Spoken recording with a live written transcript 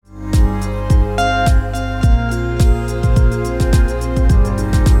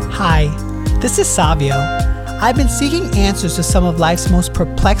This is Savio. I've been seeking answers to some of life's most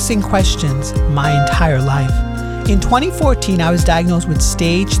perplexing questions my entire life. In 2014, I was diagnosed with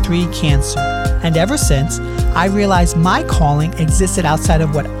stage 3 cancer, and ever since, I realized my calling existed outside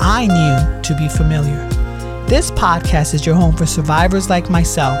of what I knew to be familiar. This podcast is your home for survivors like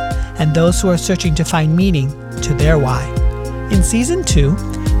myself and those who are searching to find meaning to their why. In Season 2,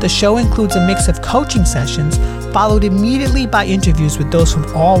 the show includes a mix of coaching sessions followed immediately by interviews with those from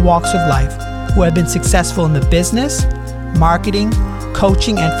all walks of life who have been successful in the business, marketing,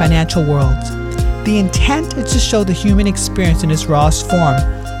 coaching, and financial worlds. The intent is to show the human experience in its rawest form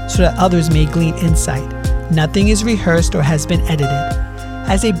so that others may glean insight. Nothing is rehearsed or has been edited.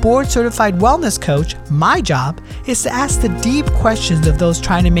 As a board-certified wellness coach, my job is to ask the deep questions of those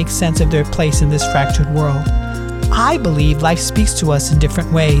trying to make sense of their place in this fractured world. I believe life speaks to us in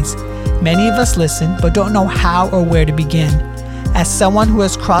different ways. Many of us listen but don't know how or where to begin. As someone who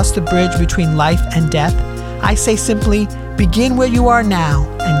has crossed the bridge between life and death, I say simply, begin where you are now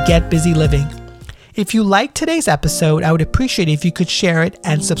and get busy living. If you liked today's episode, I would appreciate it if you could share it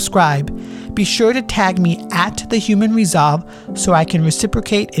and subscribe. Be sure to tag me at The Human Resolve so I can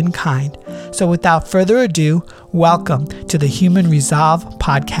reciprocate in kind. So without further ado, welcome to the Human Resolve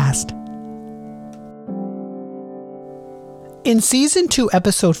podcast. In Season 2,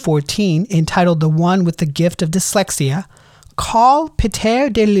 Episode 14, entitled The One with the Gift of Dyslexia, Carl Peter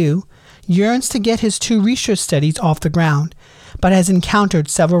Deleu yearns to get his 2 research studies off the ground, but has encountered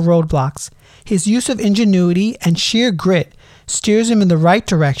several roadblocks. His use of ingenuity and sheer grit steers him in the right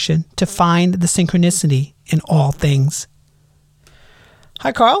direction to find the synchronicity in all things.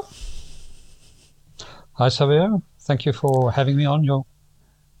 Hi, Carl. Hi, Savio. Thank you for having me on your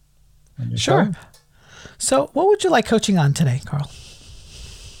Sure. show. So what would you like coaching on today, Carl?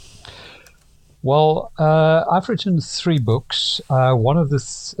 Well, I've written 3 books. One of the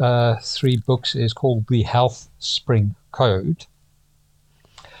 3 books is called The Health Spring Code.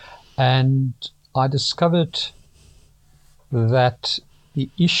 And I discovered that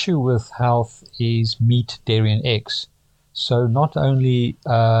the issue with health is meat, dairy, and eggs. So not only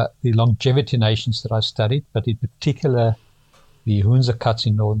the longevity nations that I studied, but in particular the Hunza Kats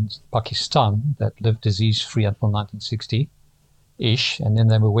in northern Pakistan that lived disease-free until 1960-ish, and then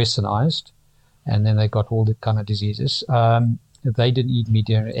they were westernized, and then they got all the kind of diseases. They didn't eat meat,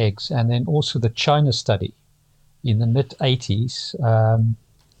 dairy, and eggs. And then also the China study in the mid-70s,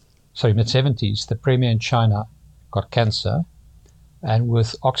 the premier in China got cancer, and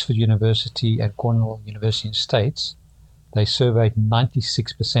with Oxford University and Cornell University in States, they surveyed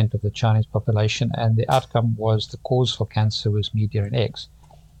 96% of the Chinese population, and the outcome was the cause for cancer was meat, dairy, and eggs.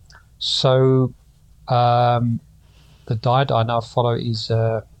 So the diet I now follow is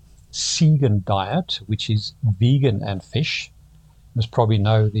a Segan diet, which is vegan and fish. You must probably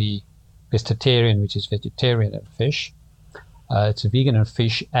know the pescatarian, which is vegetarian and fish. It's a vegan and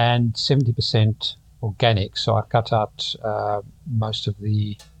fish and 70% organic. So I cut out most of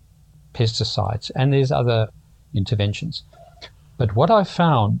the pesticides, and there's other interventions. But what I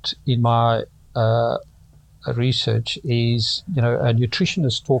found in my research is,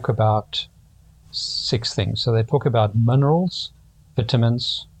 nutritionists talk about 6 things. So they talk about minerals,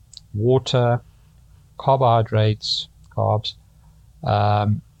 vitamins, water, carbohydrates, carbs,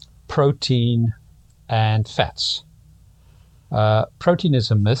 protein, and fats. Protein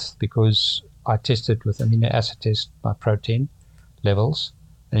is a myth because I tested with amino acid test my protein levels,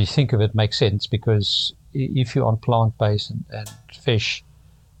 and you think of it makes sense because if you're on plant-based and fish,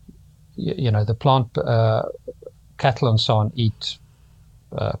 the plant cattle and so on eat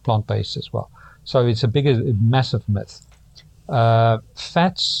plant-based as well. So it's a massive myth.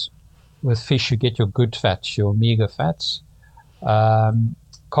 Fats, with fish you get your good fats, your omega fats.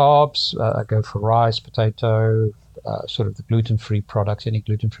 Carbs, I go for rice, potato, sort of the gluten-free products, any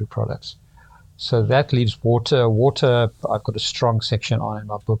gluten-free products. So that leaves water. Water, I've got a strong section on in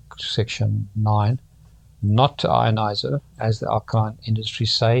my book, section 9. Not to ionizer, as the alkaline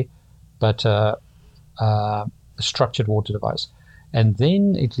industries say, but a structured water device. And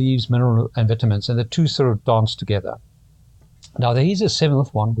then it leaves mineral and vitamins, and the 2 sort of dance together. Now there is a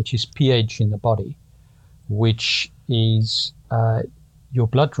 7th one, which is pH in the body, which is your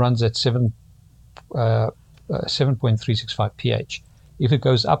blood runs at 7.365 pH. If it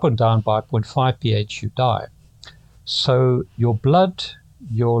goes up and down by 0.5 pH, you die. So your blood,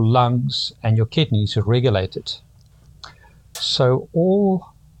 your lungs, and your kidneys are regulated. So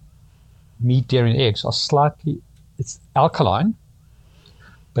all meat, dairy, and eggs are it's alkaline,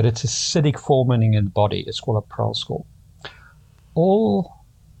 but it's acidic forming in the body. It's called a Pearl score. All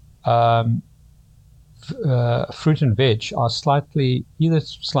fruit and veg are either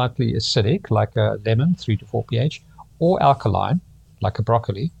slightly acidic, like a lemon, 3 to 4 pH, or alkaline, like a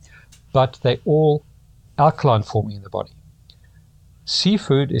broccoli, but they're all alkaline forming in the body.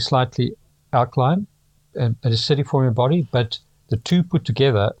 Seafood is slightly alkaline and acidic forming in the body, but the two put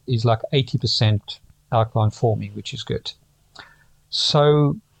together is like 80% alkaline forming, which is good.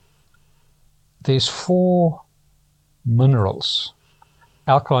 So there's 4 minerals,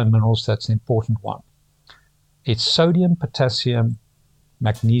 alkaline minerals, that's an important one. It's sodium, potassium,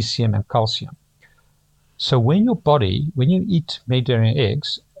 magnesium, and calcium. So when you eat Mediterranean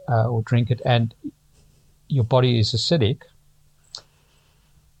eggs or drink it and your body is acidic,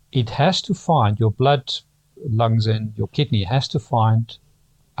 it has to find, your blood, lungs, and your kidney has to find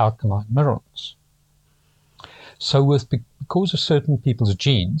alkaline minerals. So because of certain people's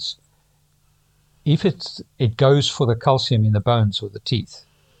genes, if it goes for the calcium in the bones or the teeth,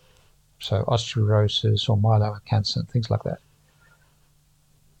 so osteoporosis or myeloma cancer and things like that.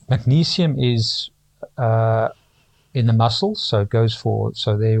 Magnesium is in the muscles, so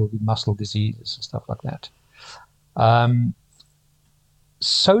there will be muscle diseases and stuff like that.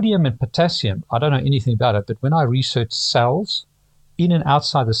 Sodium and potassium, I don't know anything about it, but when I research cells, in and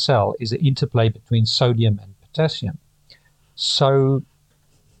outside the cell is an interplay between sodium and potassium. So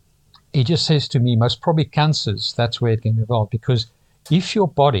it just says to me, most probably cancers, that's where it can evolve, because if your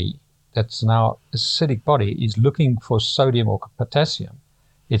body, that's now acidic body, is looking for sodium or potassium,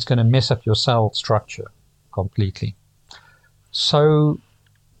 it's going to mess up your cell structure completely. So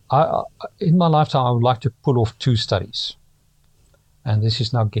in my lifetime, I would like to pull off 2 studies. And this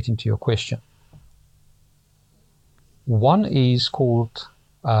is now getting to your question. One is called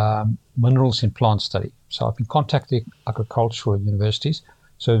Minerals in Plant Study. So I've been contacting agricultural universities.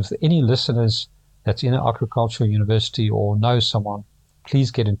 So if any listeners that's in an agricultural university or know someone,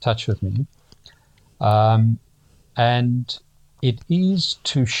 please get in touch with me. And it is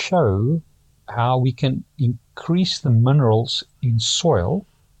to show how we can increase the minerals in soil.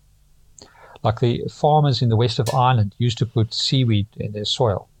 Like the farmers in the west of Ireland used to put seaweed in their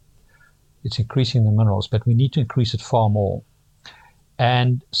soil. It's increasing the minerals, but we need to increase it far more.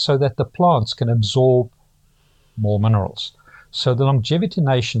 And so that the plants can absorb more minerals. So the longevity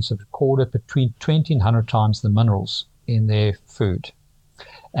nations have recorded between 20 and 100 times the minerals in their food.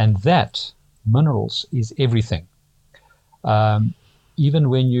 And that minerals is everything.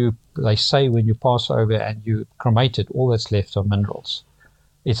 Even they say when you pass over and you cremate it, all that's left are minerals.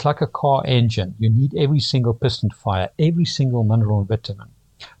 It's like a car engine. You need every single piston to fire, every single mineral and vitamin,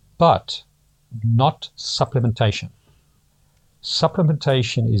 but not supplementation.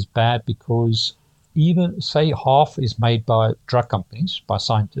 Supplementation is bad because even, say, half is made by drug companies, by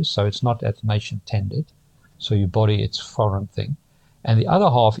scientists, so it's not as nation tended. So your body, it's a foreign thing. And the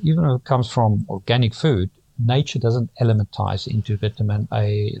other half, even if it comes from organic food, nature doesn't elementize into vitamin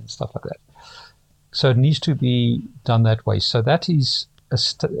A and stuff like that. So it needs to be done that way. So that is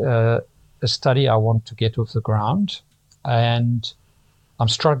a study I want to get off the ground, and I'm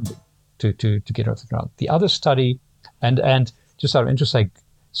struggling to get off the ground. The other study, and just out of interest,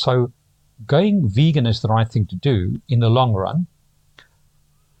 so going vegan is the right thing to do in the long run,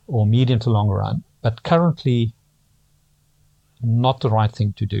 or medium to long run, but currently not the right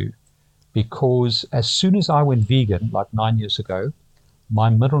thing to do, because as soon as I went vegan, like 9 years ago, my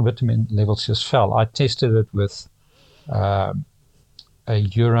mineral vitamin levels just fell. I tested it with a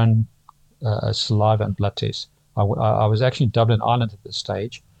urine, saliva, and blood test. I was actually in Dublin, Ireland at this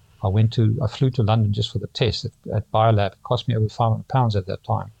stage. I flew to London just for the test at Biolab. It cost me over £500 at that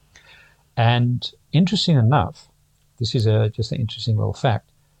time. And interesting enough, this is just an interesting little fact.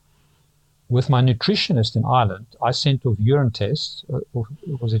 With my nutritionist in Ireland, I sent off urine tests. Or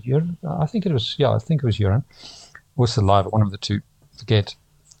was it urine? I think it was urine. Or saliva, one of the two. To get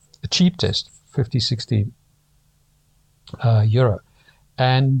a cheap test, 50, 60 euro.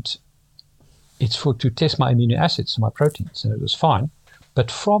 And it's to test my amino acids, my proteins, and it was fine.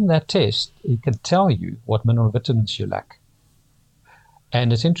 But from that test, it can tell you what mineral vitamins you lack.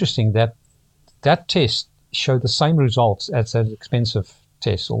 And it's interesting that that test showed the same results as an expensive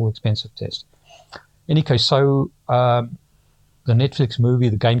test, all expensive test. In any case, so the Netflix movie,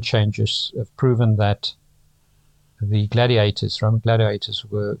 The Game Changers, have proven that the Roman gladiators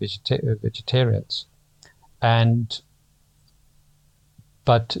were vegetarians.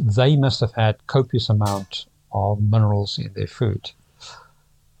 But they must have had copious amount of minerals in their food.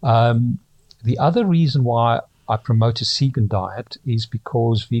 The other reason why I promote a vegan diet is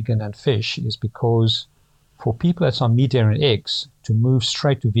because vegan and fish is because for people that's on meat, dairy, and eggs, to move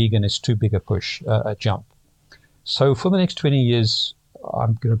straight to vegan is too big a push, a jump. So for the next 20 years,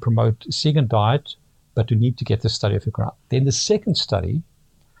 I'm going to promote a vegan diet but we need to get the study off the ground. Then the second study,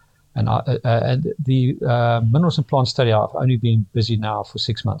 and the minerals and plant study, I've only been busy now for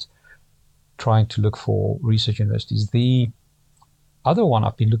 6 months trying to look for research universities. The other one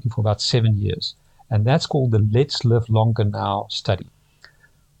I've been looking for about 7 years, and that's called the Let's Live Longer Now study.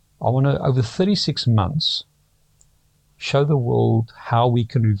 I want to, over 36 months, show the world how we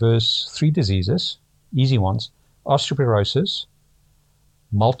can reverse 3 diseases, easy ones: osteoporosis,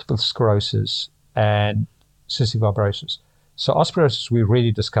 multiple sclerosis, and cystic fibrosis. So osteoporosis, we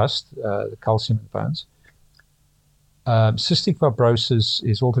already discussed, the calcium in the bones. Cystic fibrosis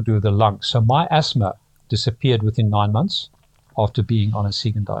is all to do with the lungs. So my asthma disappeared within 9 months after being on a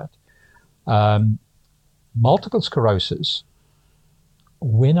vegan diet. Multiple sclerosis,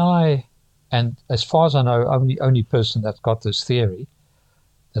 and as far as I know, only person that's got this theory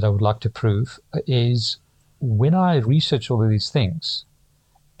that I would like to prove is when I researched all of these things,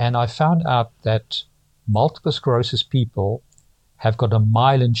 and I found out that multiple sclerosis people have got a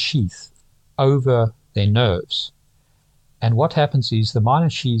myelin sheath over their nerves. And what happens is the myelin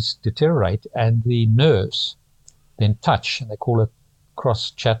sheaths deteriorate and the nerves then touch, and they call it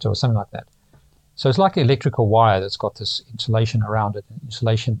cross chatter or something like that. So it's like an electrical wire that's got this insulation around it, and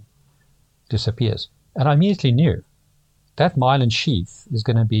insulation disappears. And I immediately knew that myelin sheath is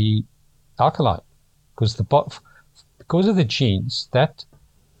going to be alkaline because of the genes that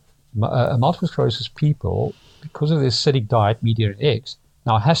multiple sclerosis people, because of their acidic diet, meat and eggs,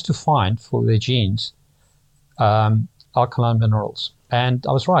 now has to find for their genes alkaline minerals. And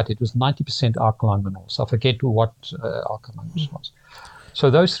I was right, it was 90% alkaline minerals. I forget what alkaline minerals was. So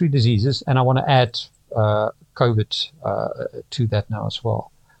those 3 diseases, and I want to add COVID to that now as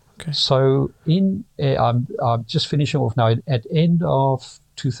well. Okay. So I'm just finishing off now. At end of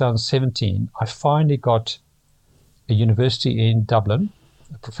 2017, I finally got a university in Dublin,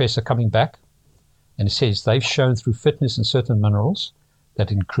 a professor coming back, and it says they've shown through fitness and certain minerals that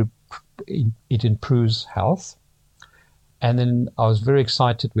it improves health. And then I was very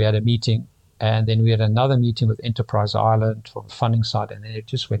excited. We had a meeting, and then we had another meeting with Enterprise Ireland from the funding side, and then it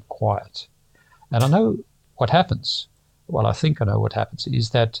just went quiet. And I know what happens. Well, I think I know what happens is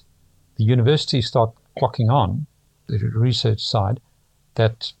that the universities start clocking on, the research side,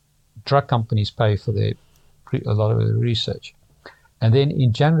 that drug companies pay for a lot of the research. And then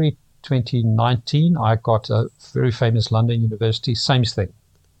in January 2019, I got a very famous London university, same thing.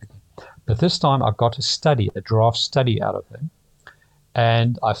 But this time I got a draft study out of them,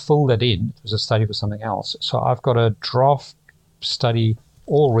 and I filled that in. It was a study for something else. So I've got a draft study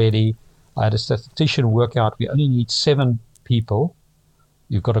already. I had a statistician work out we only need 7 people.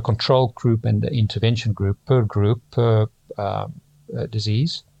 You've got a control group and an intervention group per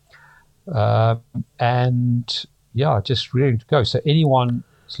disease. And yeah, just ready to go. So anyone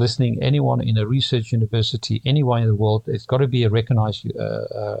is listening, anyone in a research university, anyone in the world, it's got to be a recognized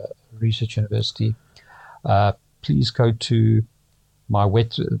research university. Please go to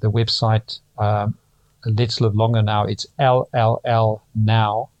the website, Let's Live Longer Now. It's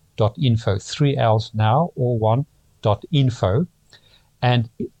LLLnow.info, 3 L's now, all one, .info. And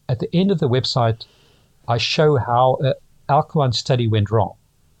at the end of the website, I show how an alkaline study went wrong.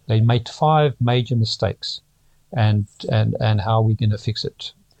 They made 5 major mistakes, and how we're going to fix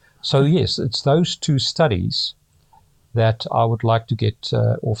it. So yes, it's those 2 studies that I would like to get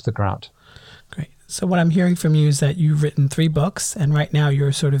off the ground. Great. So what I'm hearing from you is that you've written 3 books, and right now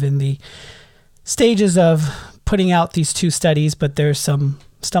you're sort of in the stages of putting out these 2 studies, but there's some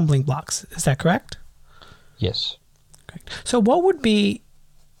stumbling blocks. Is that correct? Yes. Great. So what would be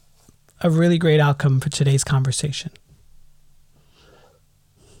a really great outcome for today's conversation?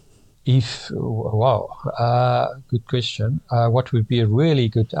 Good question. What would be a really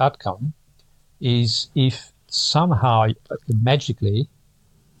good outcome is if somehow magically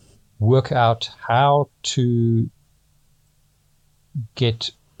work out how to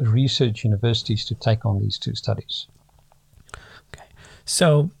get research universities to take on these 2 studies. Okay.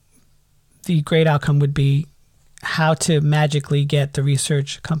 So the great outcome would be how to magically get the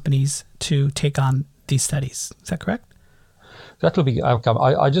research companies to take on these studies. Is that correct? That will be the outcome.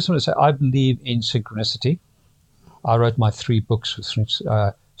 I just want to say I believe in synchronicity. I wrote my 3 books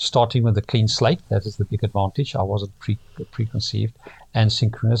starting with a clean slate. That is the big advantage. I wasn't preconceived. And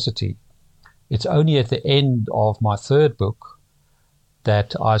synchronicity. It's only at the end of my 3rd book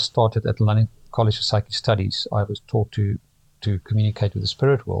that I started at London College of Psychic Studies. I was taught to communicate with the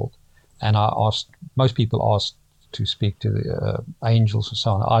spirit world. And most people asked to speak to the angels and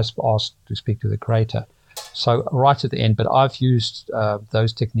so on. I asked to speak to the Creator. So right at the end, but I've used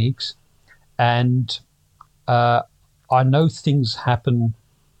those techniques, and I know things happen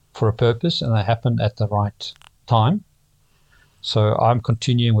for a purpose, and they happen at the right time. So I'm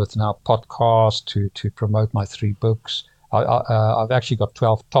continuing with now podcasts to promote my 3 books. I've actually got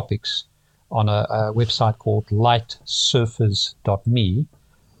 12 topics on a website called lightsurfers.me.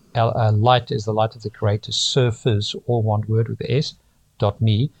 Light is the light of the creator, surfers, all one word with the S,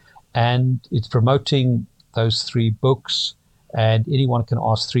 .me. And it's promoting those 3 books, and anyone can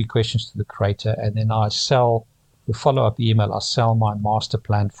ask 3 questions to the creator, and then I sell the follow-up email. I sell my master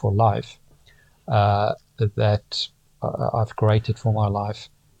plan for life that I've created for my life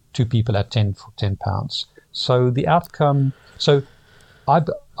to people at £10. So the outcome, so I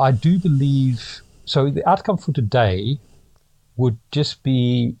do believe, so the outcome for today would just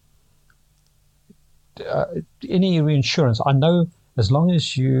be any reinsurance. I know as long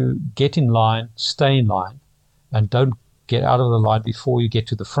as you get in line, stay in line, and don't get out of the line before you get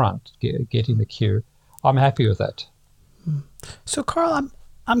to the front, get in the queue, I'm happy with that. So, Carl,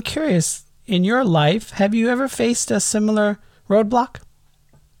 I'm curious. In your life, have you ever faced a similar roadblock?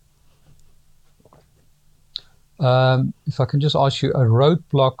 If I can just ask you, a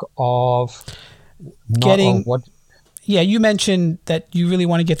roadblock of getting what? Yeah, you mentioned that you really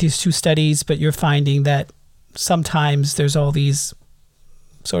want to get these 2 studies, but you're finding that sometimes there's all these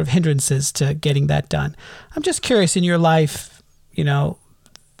sort of hindrances to getting that done. I'm just curious, in your life, the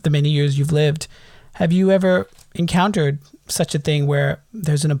many years you've lived, have you ever encountered such a thing where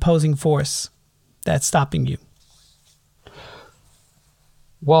there's an opposing force that's stopping you?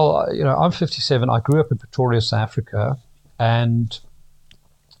 Well, I'm 57. I grew up in Pretoria, South Africa, and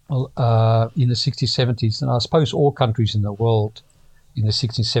in the 60s, 70s, and I suppose all countries in the world in the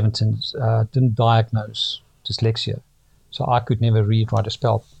 60s, 70s didn't diagnose dyslexia. So I could never read, write, or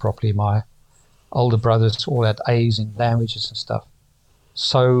spell properly. My older brothers all had A's in languages and stuff.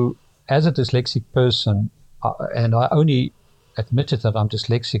 So as a dyslexic person, and I only admitted that I'm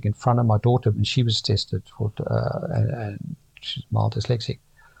dyslexic in front of my daughter when she was tested for, and she's mild dyslexic.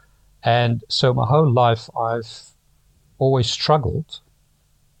 And so my whole life, I've always struggled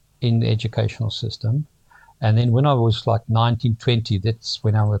in the educational system. And then when I was like 19, 20, that's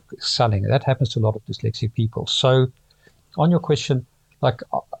when I was excelling. That happens to a lot of dyslexic people. So on your question, like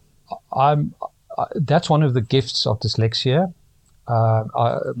that's one of the gifts of dyslexia.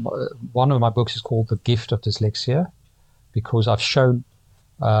 One of my books is called The Gift of Dyslexia, because I've shown,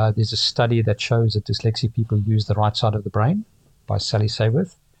 there's a study that shows that dyslexic people use the right side of the brain by Sally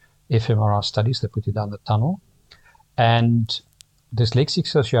Sayworth, fMRI studies that put you down the tunnel. And dyslexic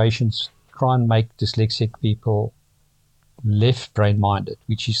associations try and make dyslexic people left brain-minded,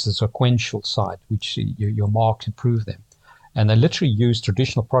 which is the sequential side, which your marks improve them. And they literally use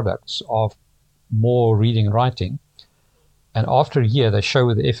traditional products of more reading and writing. And after a year, they show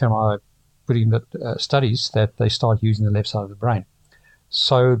with the fMRI putting the studies that they start using the left side of the brain.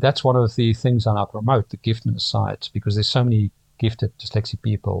 So that's one of the things that I promote, the giftedness side, because there's so many gifted dyslexic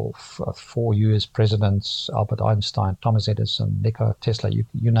people, 4 US presidents, Albert Einstein, Thomas Edison, Nikola Tesla,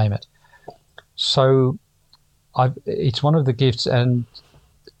 you name it. So it's one of the gifts, and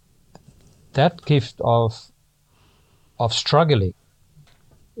that gift of struggling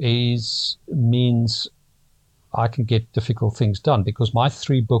means I can get difficult things done, because my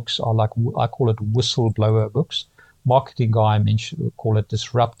 3 books are like, I call it whistleblower books. Marketing guy call it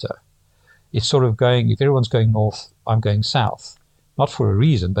disruptor. It's sort of going, if everyone's going north, I'm going south. Not for a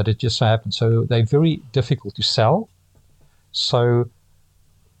reason, but it just so happens. So they're very difficult to sell. So,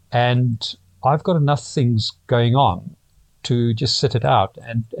 and I've got enough things going on to just sit it out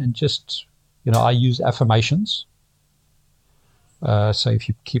and just, I use affirmations. So if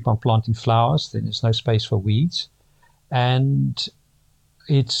you keep on planting flowers, then there's no space for weeds. And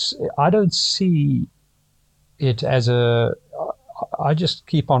I don't see it as I just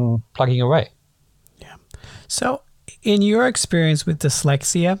keep on plugging away. Yeah. So in your experience with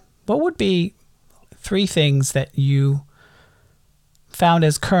dyslexia, what would be 3 things that you found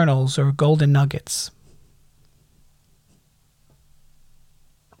as kernels or golden nuggets?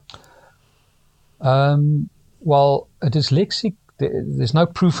 Well, a dyslexic, there's no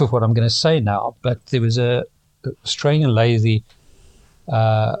proof of what I'm going to say now, but there was a Australian lady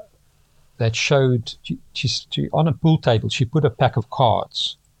that showed, she on a pool table, she put a pack of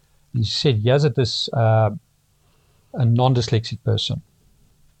cards. And she said, here's a non-dyslexic person.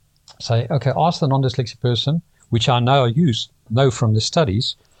 Say, okay, ask the non-dyslexic person, which I know from the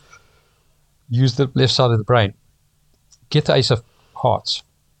studies, use the left side of the brain. Get the Ace of Hearts.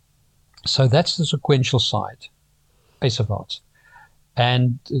 So that's the sequential side, Ace of Hearts.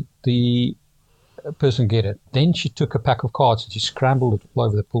 And the person get it. Then she took a pack of cards and she scrambled it all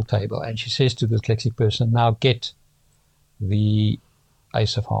over the pool table, and she says to the dyslexic person, now get the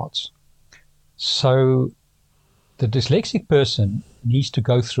Ace of Hearts. So the dyslexic person needs to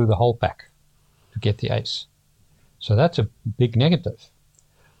go through the whole pack to get the ace. So that's a big negative.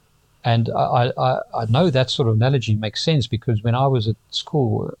 And I know that sort of analogy makes sense, because when I was at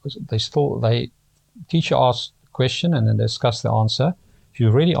school, teacher asked the question and then discussed the answer. If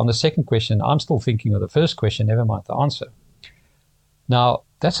you're really on the second question, I'm still thinking of the first question, never mind the answer. Now,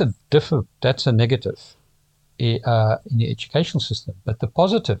 that's a negative in the educational system. But the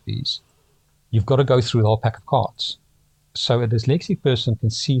positive is you've got to go through the whole pack of cards. So a dyslexic person can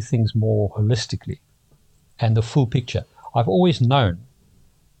see things more holistically and the full picture. I've always known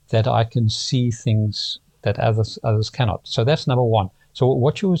that I can see things that others cannot. So that's number one. So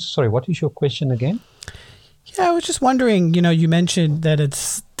what is your question again? Yeah, I was just wondering, you mentioned that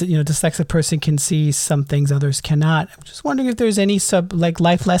it's, dyslexic person can see some things others cannot. I'm just wondering if there's any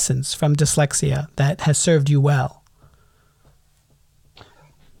life lessons from dyslexia that has served you well.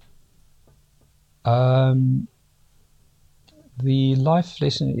 The life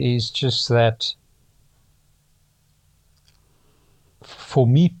lesson is just that for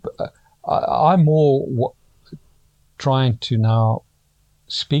me, I'm more trying to now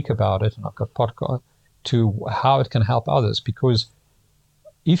speak about it, and I've got podcast to how it can help others, because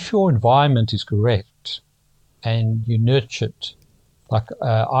if your environment is correct and you nurtured, like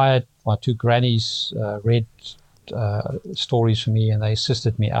I had my two grannies read stories for me, and they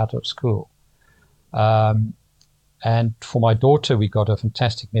assisted me out of school. And for my daughter, we got a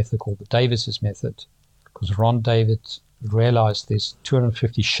fantastic method called the Davis's method, because Ron David realized there's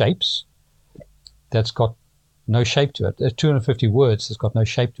 250 shapes that's got no shape to it. There's 250 words that's got no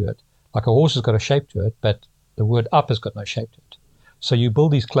shape to it. Like a horse has got a shape to it, but the word up has got no shape to it. So you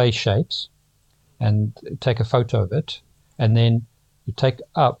build these clay shapes and take a photo of it, and then you take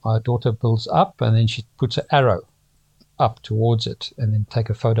up. My daughter builds up, and then she puts an arrow up towards it, and then take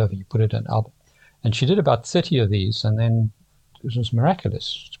a photo of it, you put it in an album. And she did about 30 of these, and then it was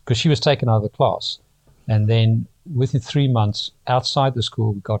miraculous, because she was taken out of the class. And then within 3 months, outside the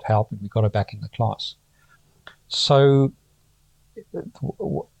school, we got help, and we got her back in the class. So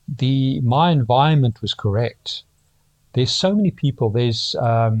my environment was correct. There's so many people. There's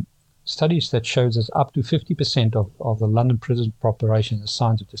studies that shows us up to 50% of the London prison population has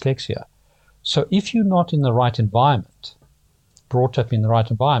signs of dyslexia. So if you're not in the right environment, brought up in the right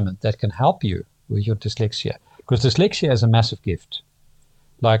environment, that can help you with your dyslexia. Because dyslexia is a massive gift.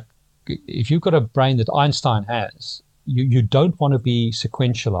 Like, if you've got a brain that Einstein has, you don't want to be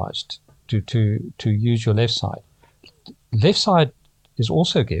sequentialized to use your left side. Left side is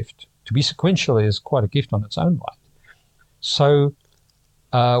also a gift. To be sequential is quite a gift on its own right. So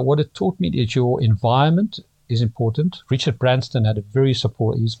what it taught me is your environment is important. Richard Branson had a very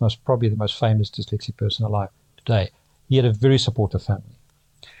supportive, he's probably the most famous dyslexic person alive today. He had a very supportive family.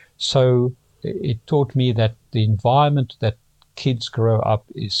 So it taught me that the environment that kids grow up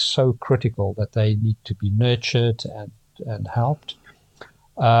is so critical, that they need to be nurtured and helped.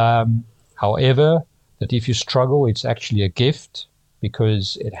 However, that if you struggle, it's actually a gift,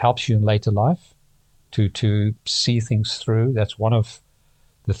 because it helps you in later life to see things through. That's one of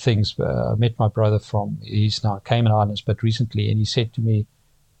the things. I met my brother he's now Cayman Islands, but recently, and he said to me,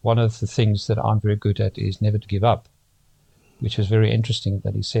 one of the things that I'm very good at is never to give up, which is very interesting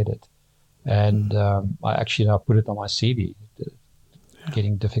that he said it. And I actually now put it on my CV,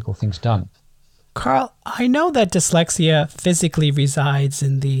 getting difficult things done. Carl, I know that dyslexia physically resides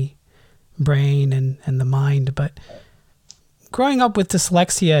in the brain and the mind, but growing up with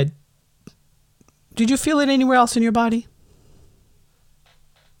dyslexia, did you feel it anywhere else in your body?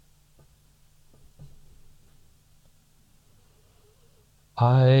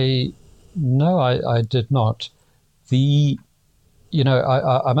 No, I did not. I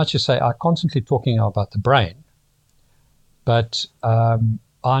must just say, I'm constantly talking about the brain, but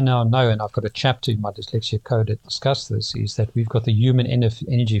I now know, and I've got a chapter in my dyslexia code that discusses this, is that we've got the human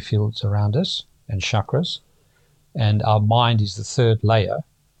energy fields around us and chakras, and our mind is the third layer.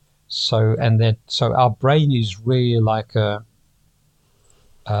 So our brain is really like a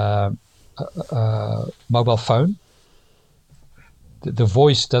mobile phone. The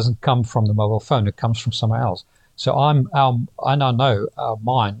voice doesn't come from the mobile phone; it comes from somewhere else. So I now know our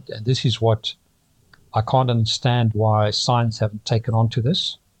mind, and this is what I can't understand why science haven't taken on to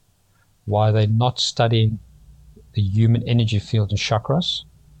this, why they're not studying the human energy field and chakras.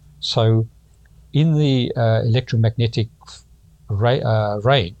 So in the electromagnetic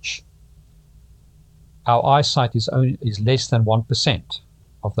range, our eyesight is less than 1%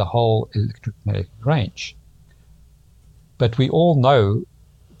 of the whole electromagnetic range. But we all know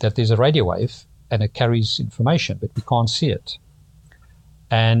that there's a radio wave and it carries information, but we can't see it.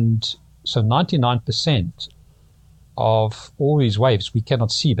 And so 99% of all these waves we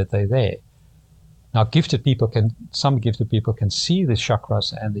cannot see, but they're there. Now, some gifted people can see the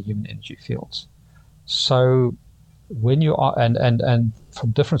chakras and the human energy fields. So when you are, and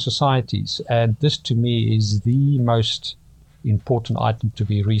from different societies, and this to me is the most important item to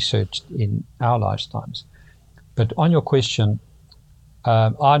be researched in our lifetimes. But on your question,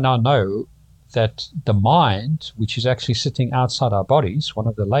 I now know that the mind, which is actually sitting outside our bodies, one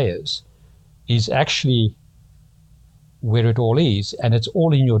of the layers, is actually where it all is, and it's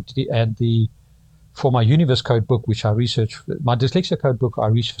all in your, and for my universe code book, which I researched, my dyslexia code book I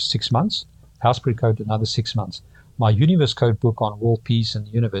reached for 6 months, Housebury code another 6 months. My universe code book on world peace and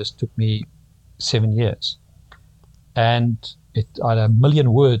the universe took me 7 years. And I had 1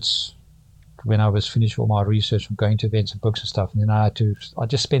 million words when I was finished all my research from going to events and books and stuff. And then I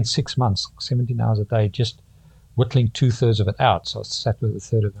just spent 6 months, 17 hours a day, just whittling 2/3 of it out. So I sat with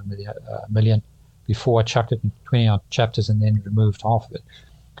 1/3 of a million before I chucked it in 20 chapters and then removed half of it.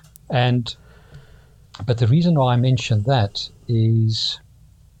 But the reason why I mentioned that is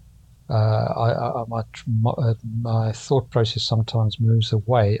my thought process sometimes moves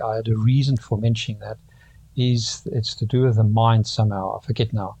away. I had a reason for mentioning that. It's to do with the mind somehow. I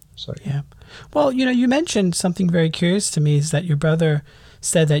forget now. Sorry. Yeah. Well, you mentioned something very curious to me, is that your brother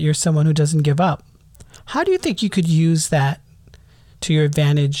said that you're someone who doesn't give up. How do you think you could use that to your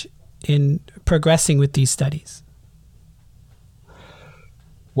advantage in progressing with these studies?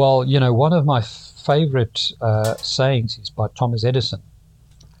 Well, one of my favorite sayings is by Thomas Edison.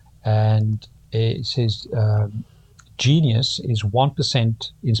 And it says, genius is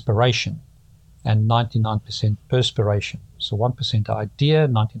 1% inspiration and 99% perspiration. So 1% idea,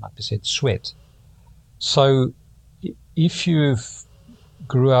 99% sweat. So if you've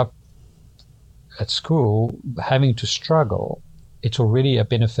grew up at school having to struggle, it's already a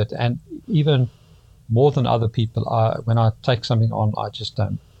benefit. And even more than other people, when I take something on, I just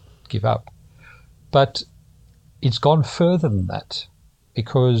don't give up. But it's gone further than that,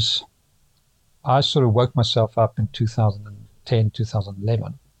 because I sort of woke myself up in 2010,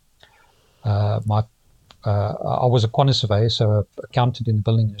 2011. I was a quantity surveyor, so an accountant in the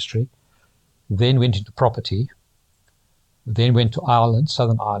building industry, then went into property, then went to Ireland,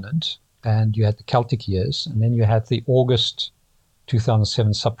 Southern Ireland, and you had the Celtic years, and then you had the August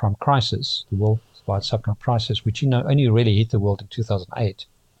 2007 subprime crisis, the worldwide subprime crisis, which only really hit the world in 2008.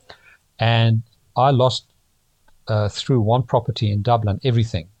 And I lost through one property in Dublin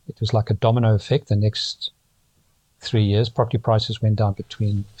everything. It was like a domino effect. The next 3 years, property prices went down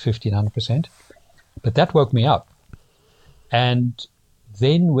between 50 and 100%. But that woke me up. And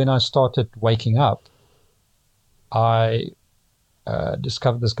then when I started waking up, I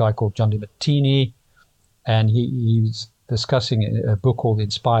discovered this guy called John DiMartini, and he's discussing a book called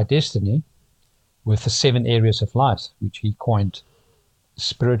Inspire Destiny with the 7 areas of life, which he coined: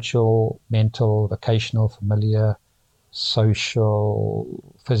 spiritual, mental, vocational, familiar, social,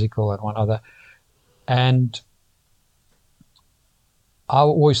 physical, and one other. And I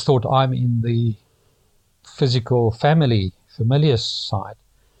always thought I'm in the physical, familiar side.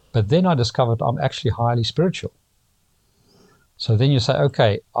 But then I discovered I'm actually highly spiritual. So then you say,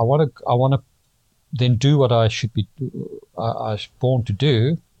 okay, I want to then do what I should be. I was born to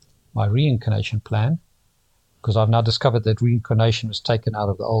do, my reincarnation plan, because I've now discovered that reincarnation was taken out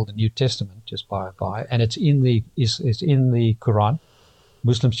of the Old and New Testament just by, and it's in the Quran.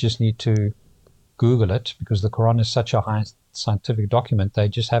 Muslims just need to Google it, because the Quran is such a high scientific document. They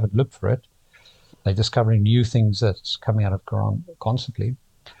just haven't looked for it. They're discovering new things that's coming out of Quran constantly.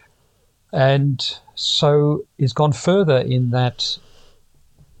 And so it's gone further in that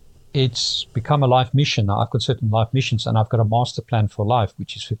it's become a life mission. Now, I've got certain life missions, and I've got a master plan for life,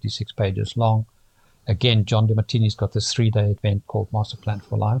 which is 56 pages long. Again, John DiMartini's got this 3-day event called Master Plan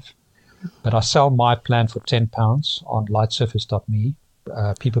for Life. But I sell my plan for £10 on lightsurface.me.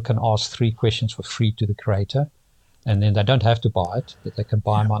 People can ask 3 questions for free to the creator, and then they don't have to buy it, but they can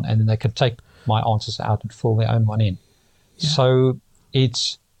buy them on, and then they can take my answers out and fill their own one in. Yeah. So the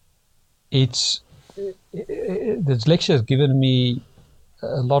dyslexia has given me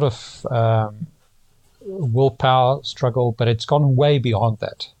a lot of willpower, struggle, but it's gone way beyond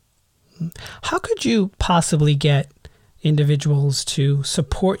that. How could you possibly get individuals to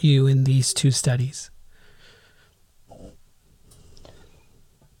support you in these 2 studies?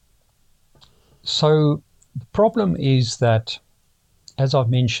 So the problem is that, as I've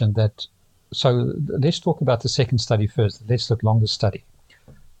mentioned, so let's talk about the second study first. Let's look longer study.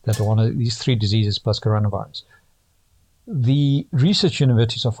 That are one of these 3 diseases plus coronavirus. The research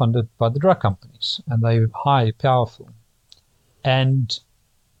universities are funded by the drug companies, and they're highly powerful. And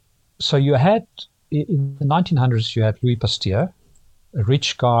So you had, in the 1900s, you had Louis Pasteur, a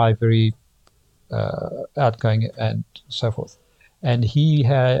rich guy, very outgoing and so forth. And he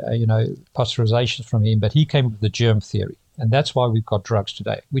had, pasteurizations from him, but he came up with the germ theory. And that's why we've got drugs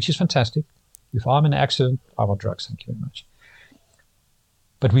today, which is fantastic. If I'm in an accident, I want drugs, thank you very much.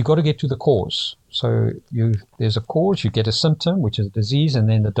 But we've got to get to the cause. So there's a cause, you get a symptom, which is a disease, and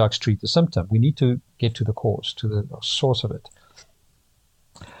then the drugs treat the symptom. We need to get to the cause, to the source of it.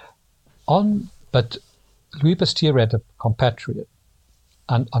 But Louis Pasteur had a compatriot,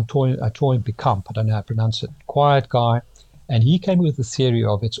 Antoine Béchamp, I don't know how to pronounce it, quiet guy, and he came with the theory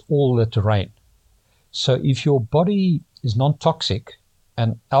of it's all the terrain. So if your body is non-toxic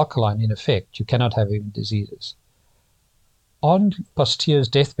and alkaline in effect, you cannot have any diseases. On Pasteur's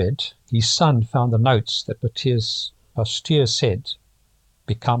deathbed, his son found the notes that Pasteur said,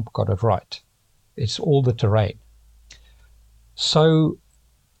 Béchamp got it right. It's all the terrain. So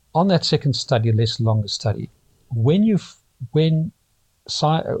on that second study, less longer study, when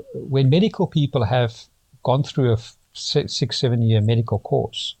medical people have gone through a 6-7 year medical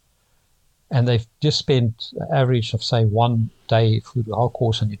course, and they've just spent an average of, say, 1 day through the whole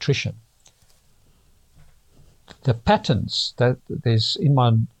course on nutrition, the patterns that there's in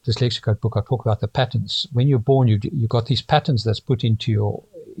my Dyslexia book, I talk about the patterns. When you're born, you got these patterns that's put into your,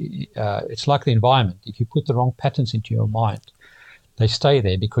 it's like the environment. If you put the wrong patterns into your mind, they stay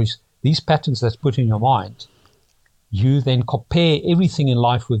there, because these patterns that's put in your mind, you then compare everything in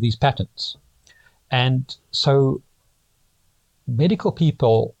life with these patterns. And so medical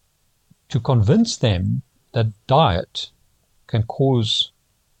people, to convince them that diet can cause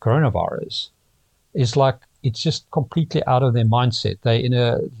coronavirus, is like, it's just completely out of their mindset. They're in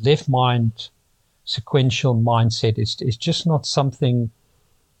a left mind, sequential mindset. It's just not something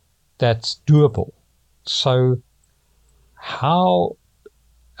that's doable. So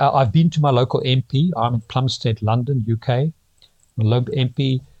I've been to my local MP. I'm in Plumstead, London, UK. My local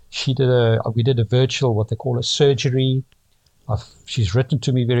MP, we did a virtual, what they call a surgery. She's written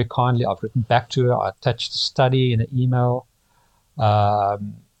to me very kindly. I've written back to her. I attached the study in an email.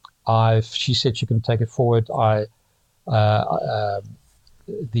 She said she can take it forward. The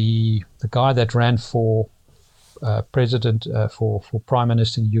guy that ran for president, for prime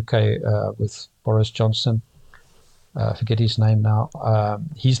minister in the UK with Boris Johnson, I forget his name now.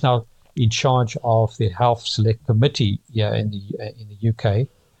 He's now in charge of the Health Select Committee here in the UK.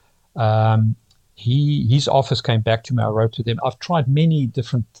 His office came back to me. I wrote to them. I've tried many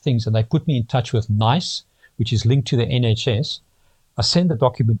different things, and they put me in touch with NICE, which is linked to the NHS. I send the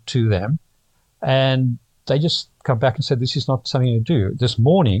document to them, and they just come back and say, this is not something to do. This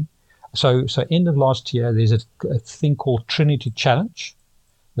morning, so end of last year, there's a thing called Trinity Challenge,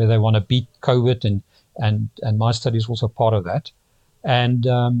 where they want to beat COVID, and my study is also part of that. And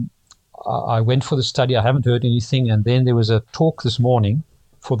I went for the study. I haven't heard anything. And then there was a talk this morning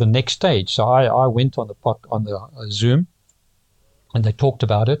for the next stage. So I went on the Zoom, and they talked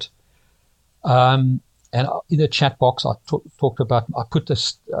about it. And in the chat box, I put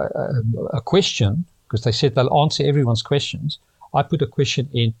a question, because they said they'll answer everyone's questions. I put a question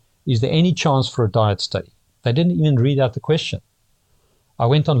in, is there any chance for a diet study? They didn't even read out the question. I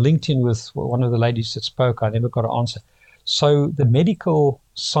went on LinkedIn with one of the ladies that spoke. I never got an answer. So the medical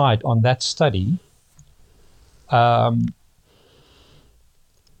side on that study, at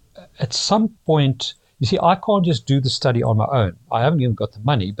some point, you see, I can't just do the study on my own. I haven't even got the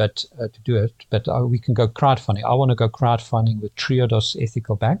money to do it, but we can go crowdfunding. I want to go crowdfunding with Triodos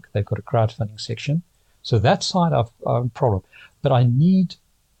Ethical Bank. They've got a crowdfunding section. So that side I've a problem. But I need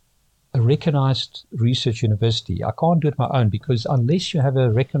a recognized research university. I can't do it my own, because unless you have a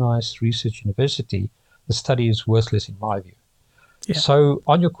recognized research university, the study is worthless in my view. Yeah. So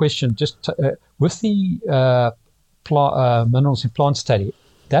on your question, just with the minerals in plant study,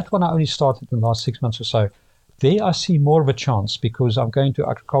 that one I only started in the last 6 months or so. There I see more of a chance, because I'm going to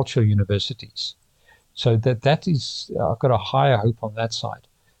agricultural universities. So that is, I've got a higher hope on that side.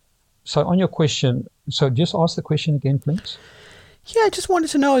 So on your question, so just ask the question again, please. Yeah, I just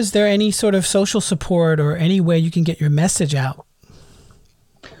wanted to know, is there any sort of social support or any way you can get your message out?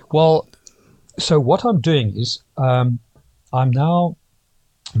 Well, so what I'm doing is I'm now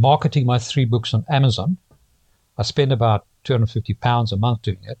marketing my 3 books on Amazon. I spend about £250 a month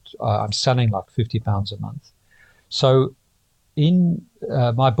doing it. I'm selling like £50 a month. So in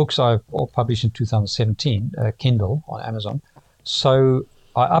my books, I've all published in 2017, Kindle on Amazon. So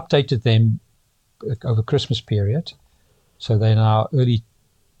I updated them over Christmas period. So they're now early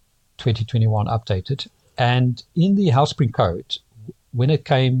 2021 updated. And in the Housepring Code, when it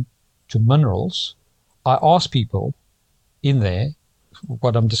came to minerals, I asked people in there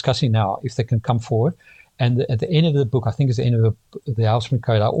what I'm discussing now, if they can come forward. And at the end of the book, I think it's the end of the Alzheimer's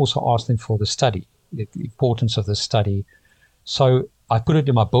Code, I also asked them for the study, the importance of the study. So I put it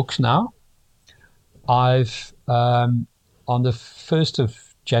in my books now. I've, on the 1st of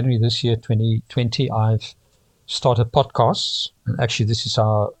January this year, 2020, I've started podcasts. And actually, this is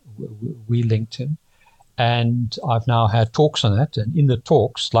how we linked in. And I've now had talks on it. And in the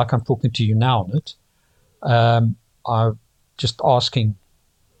talks, like I'm talking to you now on it, I'm just asking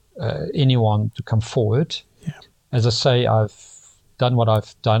anyone to come forward. Yeah. As I say, I've done what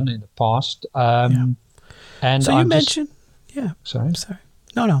I've done in the past. And so you mentioned, Sorry? I'm sorry.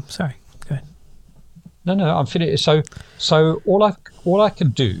 No, sorry. Go ahead. No, I'm finished. So all I can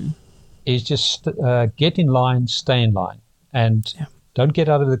do is just get in line, stay in line, and don't get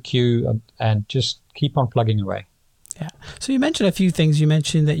out of the queue, and just keep on plugging away. Yeah. So you mentioned a few things. You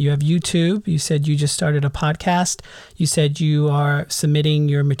mentioned that you have YouTube. You said you just started a podcast. You said you are submitting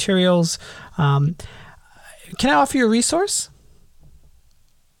your materials. Can I offer you a resource?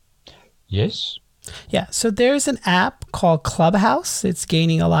 Yes. Yeah. So there's an app called Clubhouse. It's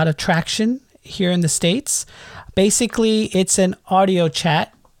gaining a lot of traction here in the States. Basically, it's an audio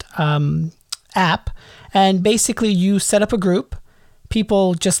chat app. And basically, you set up a group.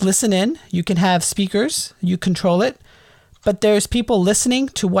 People just listen in. You can have speakers. You control it. But there's people listening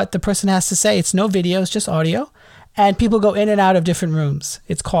to what the person has to say. It's no video. It's just audio. And people go in and out of different rooms.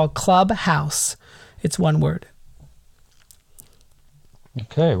 It's called Clubhouse. It's one word.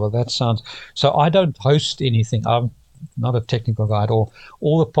 Okay, well, that sounds... So I don't host anything. I'm not a technical guy at all.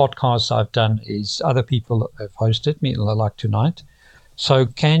 All the podcasts I've done is other people have hosted me, like tonight. So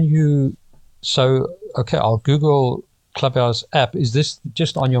can you... So, okay, I'll Google Clubhouse app. Is this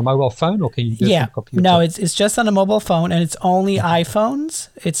just on your mobile phone, or can you do it on a computer? No, it's just on a mobile phone, and it's only iPhones.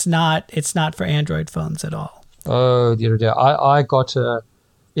 It's not for Android phones at all. Oh, dear. I got a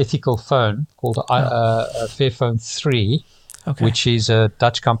ethical phone called a Fairphone 3, which is a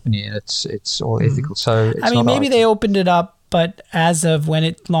Dutch company, and it's all ethical. So it's maybe they opened it up, but as of when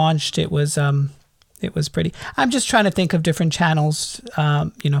it launched, it was pretty. I'm just trying to think of different channels,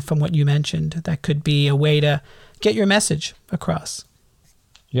 from what you mentioned, that could be a way to get your message across.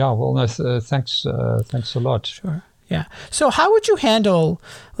 Yeah, well, no, thanks a lot. Sure. Yeah. So how would you handle,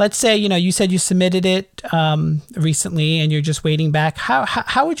 let's say, you said you submitted it recently and you're just waiting back.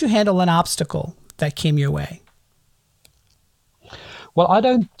 How would you handle an obstacle that came your way? Well, I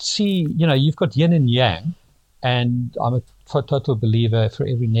don't see, you've got yin and yang, and I'm a total believer for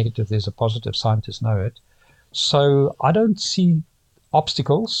every negative, there's a positive. Scientists know it. So I don't see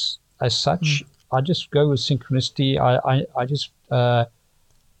obstacles as such. I just go with synchronicity.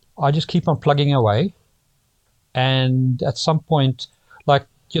 I just keep on plugging away. And at some point, like,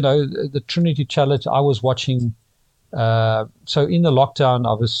 the Trinity Challenge, I was watching. So in the lockdown,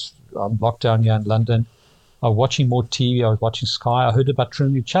 I'm locked down here in London. I was watching more TV. I was watching Sky. I heard about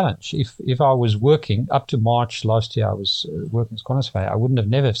Trinity Challenge. If I was working up to March last year, I was working as quantum surveyor. I wouldn't have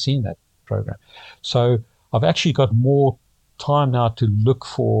never seen that program. So I've actually got more time now to look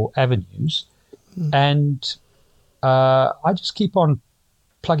for avenues. And I just keep on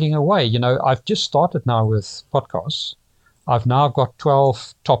plugging away. I've just started now with podcasts. I've now got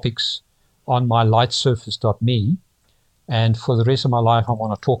 12 topics on my lightsurface.me. And for the rest of my life, I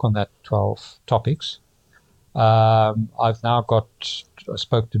want to talk on that 12 topics. I've now I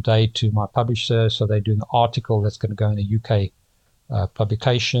spoke today to my publisher, so they're doing an article that's going to go in a UK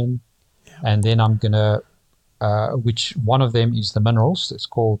publication. Yeah. And then I'm going to, which one of them is the minerals. It's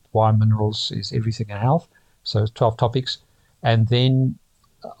called Why Minerals is Everything in Health. So it's 12 topics. And then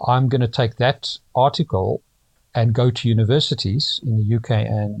I'm going to take that article and go to universities in the UK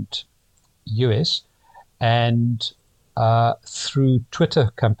and US, and through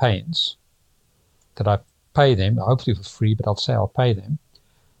Twitter campaigns that I pay them, hopefully for free, but I'll say I'll pay them.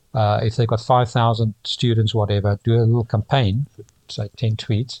 If they've got 5,000 students, whatever, do a little campaign, say 10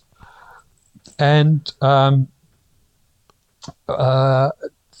 tweets. And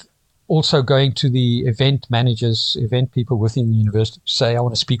also going to the event managers, event people within the university, say, I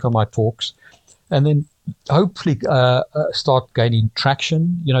want to speak on my talks. And then hopefully start gaining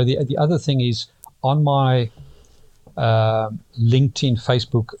traction. The other thing is on my LinkedIn,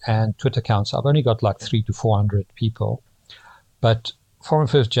 Facebook, and Twitter accounts, I've only got like 300 to 400 people. But from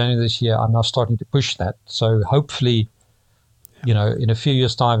 1st January this year, I'm now starting to push that. So hopefully, in a few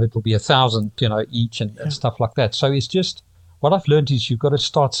years' time, it will be 1,000, each and stuff like that. So it's just, what I've learned is you've got to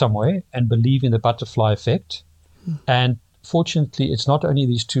start somewhere and believe in the butterfly effect. And fortunately, it's not only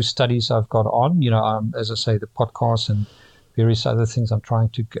these 2 studies I've got on, as I say, the podcast and various other things I'm trying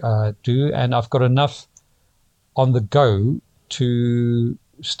to do. And I've got enough on the go to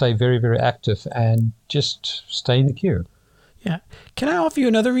stay very, very active and just stay in the queue. Yeah. Can I offer you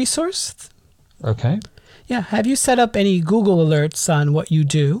another resource? Okay. Yeah. Have you set up any Google alerts on what you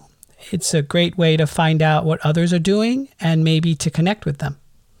do? It's a great way to find out what others are doing and maybe to connect with them.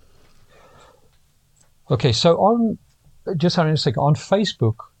 Okay, so on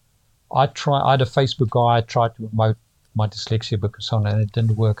Facebook, I had a Facebook guy. I tried to promote my dyslexia book and so on, and it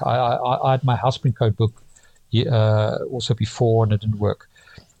didn't work. I had my Housepring Code book also before, and it didn't work.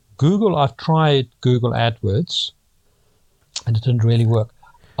 Google, I've tried Google AdWords, and it didn't really work.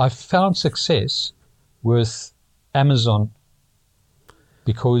 I found success with Amazon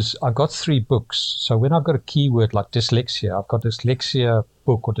because I've got 3 books. So when I've got a keyword like dyslexia, I've got dyslexia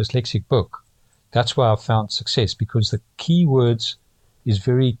book or dyslexic book. That's where I've found success, because the keywords is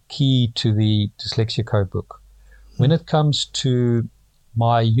very key to the Dyslexia Code book. When it comes to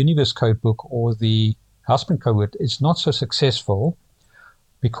my Universe Code book or the Housepring Code, it's not so successful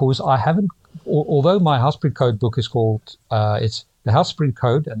because I haven't, although my Housepring Code book is called, it's the Housepring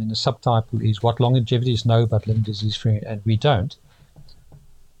Code, and then the subtitle is What Longevities Know About Living Disease-Free and We Don't.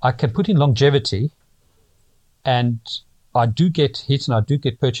 I can put in longevity, and I do get hits and I do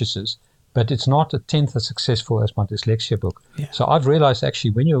get purchases, but it's not a tenth as successful as my dyslexia book. Yeah. So I've realized actually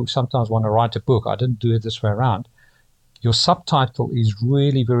when you sometimes want to write a book, I didn't do it this way around, your subtitle is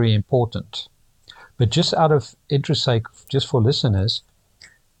really very important. But just out of interest sake, just for listeners,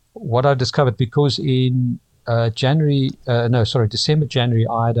 what I discovered, because in December, January,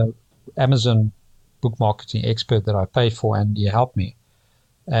 I had an Amazon book marketing expert that I paid for, and he helped me.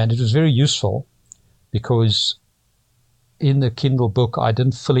 And it was very useful because in the Kindle book, I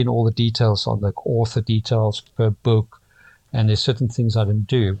didn't fill in all the details on the author details per book, and there's certain things I didn't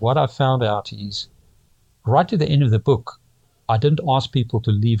do. What I found out is right at the end of the book, I didn't ask people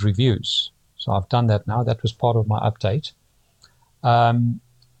to leave reviews. So I've done that now. That was part of my update.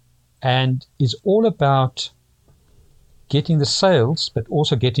 And it's all about getting the sales, but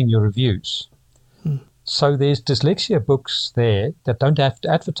also getting your reviews. So there's dyslexia books there that don't have to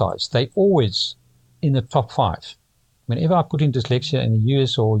advertise. They always in the top 5. Whenever I put in dyslexia in the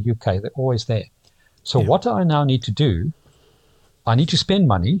US or UK, they're always there. So what I now need to do, I need to spend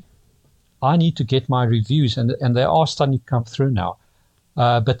money. I need to get my reviews, and they are starting to come through now.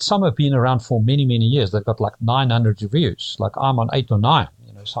 But some have been around for many, many years. They've got like 900 reviews. Like I'm on 8 or 9,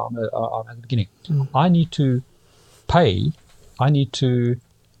 so I'm at the beginning. I need to pay. I need to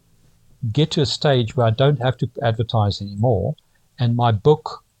get to a stage where I don't have to advertise anymore, and my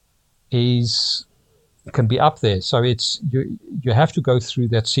book can be up there. So it's you have to go through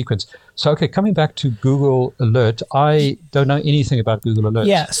that sequence. So okay, coming back to Google Alert, I don't know anything about Google Alert.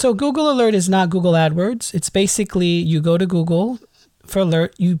 Yeah, so Google Alert is not Google AdWords. It's basically you go to Google for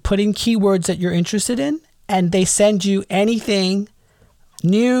Alert, you put in keywords that you're interested in, and they send you anything,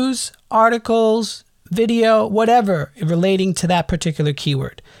 news, articles, video, whatever relating to that particular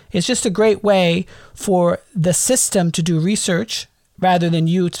keyword. It's just a great way for the system to do research rather than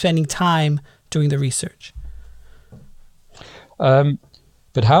you spending time doing the research.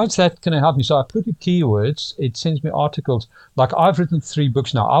 But how is that going to help me? So I put in keywords, it sends me articles. Like I've written 3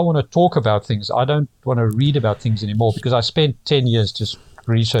 books now. I want to talk about things. I don't want to read about things anymore because I spent 10 years just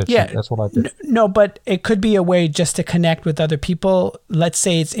researching. Yeah, that's what I did. No, but it could be a way just to connect with other people. Let's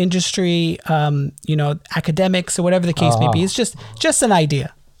say it's industry, academics or whatever the case may be. It's just an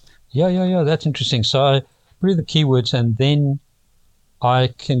idea. Yeah. That's interesting. So I put in the keywords, and then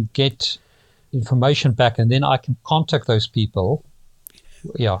I can get information back, and then I can contact those people.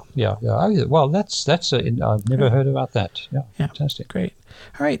 Yeah. Oh, well, I've never heard about that. Yeah, fantastic. Great.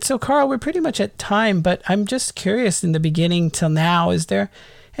 All right, so Carl, we're pretty much at time, but I'm just curious, in the beginning till now, is there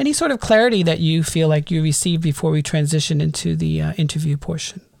any sort of clarity that you feel like you received before we transition into the interview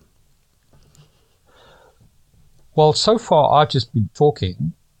portion? Well, so far I've just been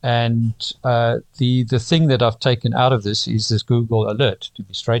talking, and the thing that I've taken out of this is this Google Alert, to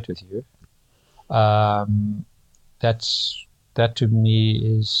be straight with you. That to me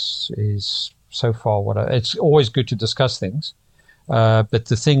is so far it's always good to discuss things. But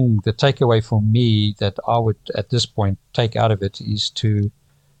the takeaway for me that I would at this point take out of it is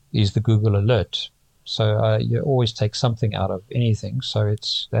the Google Alert. So you always take something out of anything. So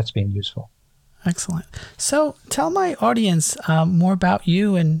that's been useful. Excellent. So tell my audience more about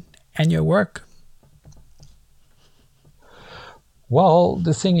you and your work. Well,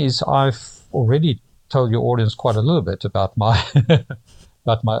 the thing is, I've already told your audience quite a little bit about myself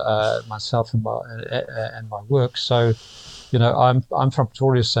and my work. So, I'm from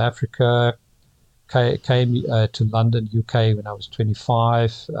Pretoria, South Africa. Came to London, UK when I was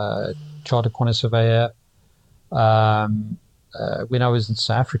 25. Chartered quantity surveyor. when I was in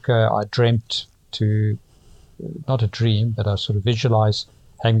South Africa, I dreamt to, not a dream, but I sort of visualized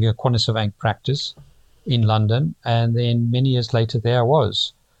having a quantum surveying practice in London. And then many years later, there I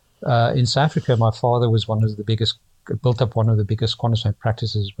was. In South Africa, my father was built up one of the biggest quantum surveying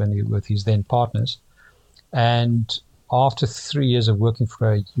practices with his then partners. And after 3 years of working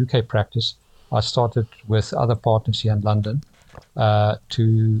for a UK practice, I started with other partners here in London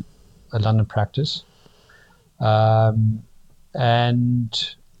to a London practice. And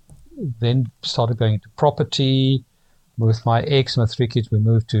then started going into property. With my ex and my 3 kids, we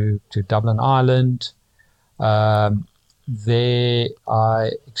moved to Dublin, Ireland. There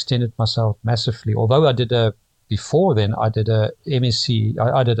I extended myself massively. Although I did before then, I did a MSc.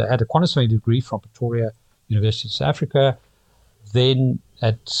 I had a quantum surveying degree from Pretoria University in South Africa. Then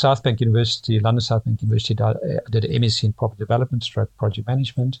at London South Bank University, I did an MSc in property development, project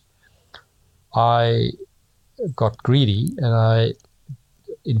management. I got greedy and I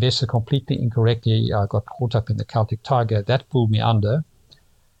invested completely incorrectly. I got caught up in the Celtic Tiger. That pulled me under.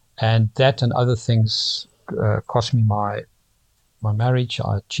 And that and other things cost me my marriage.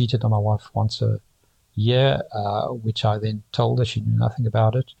 I cheated on my wife once a year, which I then told her. She knew nothing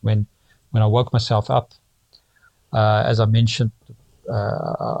about it. When I woke myself up, as I mentioned,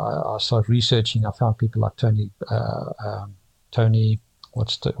 I started researching. I found people like Tony,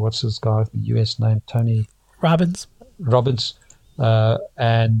 what's this guy, the US name, Tony Robbins.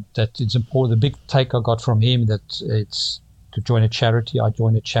 And that it's important. The big take I got from him that it's to join a charity. I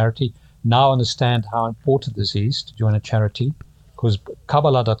joined a charity. Now I understand how important this is to join a charity, because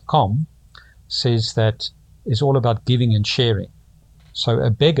Kabbalah.com says that it's all about giving and sharing. So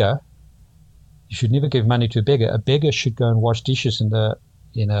a beggar, you should never give money to a beggar. A beggar should go and wash dishes in a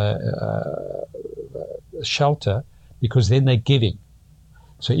shelter, because then they're giving.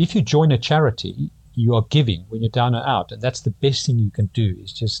 So if you join a charity, you are giving when you're down and out, and that's the best thing you can do.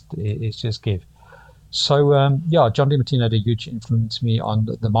 Is just give. So John DiMartino had a huge influence me on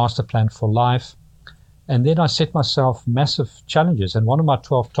the master plan for life, and then I set myself massive challenges. And one of my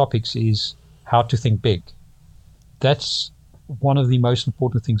 12 topics is how to think big. That's one of the most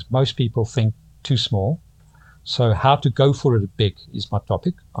important things. Most people think too small. So how to go for it big is my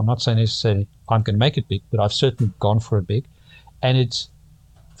topic. I'm not saying necessarily I'm going to make it big, but I've certainly gone for it big, and it's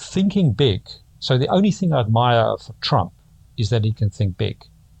thinking big. So the only thing I admire for Trump is that he can think big.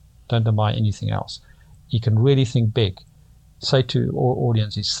 Don't admire anything else. He can really think big. Say to all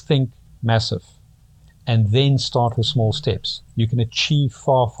audiences, think massive, and then start with small steps. You can achieve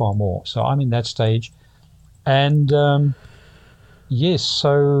far, far more. So I'm in that stage. And yes,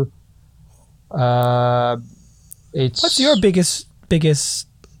 so it's... What's your biggest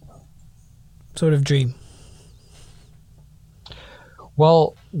sort of dream?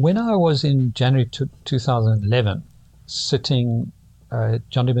 Well, when I was in January 2011, sitting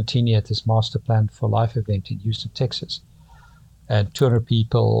John DiMartini at this Master Plan for Life event in Houston, Texas, and 200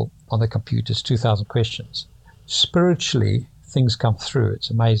 people on the computers, 2,000 questions. Spiritually, things come through. It's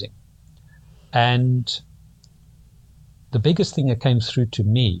amazing. And the biggest thing that came through to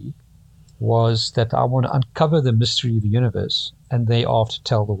me was that I want to uncover the mystery of the universe and thereafter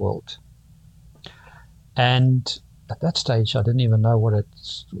tell the world. And at that stage, I didn't even know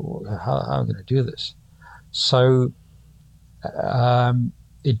how I'm going to do this. So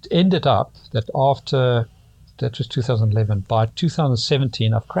it ended up that after, that was 2011, by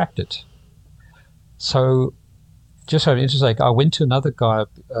 2017, I've cracked it. So just so interesting, I went to another guy,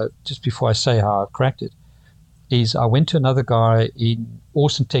 just before I say how I cracked it, I went to another guy in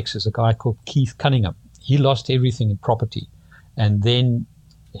Austin, Texas, a guy called Keith Cunningham. He lost everything in property. And then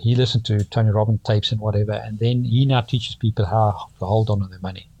he listened to Tony Robbins tapes and whatever, and then he now teaches people how to hold on to their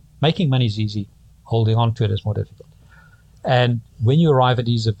money. Making money is easy. Holding on to it is more difficult. And when you arrive at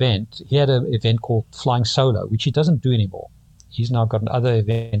his event, he had an event called Flying Solo, which he doesn't do anymore. He's now got another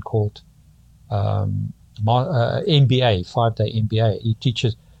event called MBA, 5-day MBA. He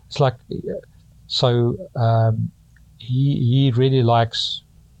teaches, it's like, he really likes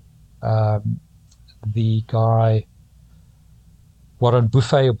the guy, Warren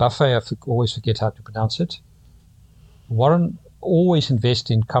Buffett, I always forget how to pronounce it. Warren always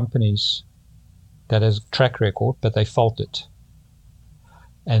invests in companies that has a track record, but they fault it.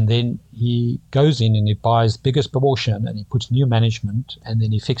 And then he goes in and he buys the biggest proportion and he puts new management and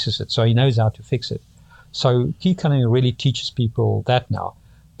then he fixes it. So he knows how to fix it. So Keith Cunningham really teaches people that now.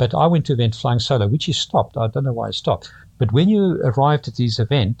 But I went to the event Flying Solo, which he stopped. I don't know why he stopped. But when you arrived at this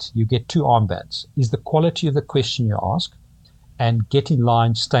event, you get 2 armbands. Is the quality of the question you ask, and get in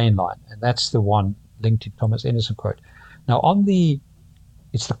line, stay in line. And that's the one linked to Thomas Edison quote. Now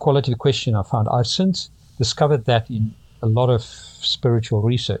it's the quality of the question I found. I've since discovered that in a lot of spiritual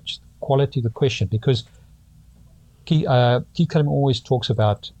research, quality of the question, because Keith Cunningham always talks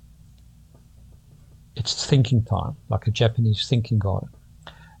about it's thinking time, like a Japanese thinking garden.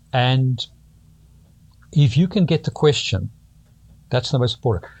 And if you can get the question, that's the most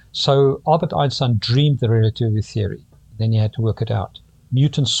important. So Albert Einstein dreamed the relativity theory. Then he had to work it out.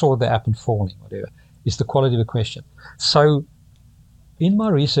 Newton saw the apple falling, whatever. It's the quality of the question. So in my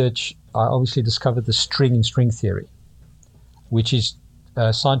research, I obviously discovered the string in string theory, which is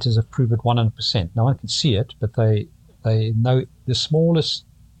scientists have proved it 100%. No one can see it, but they know the smallest,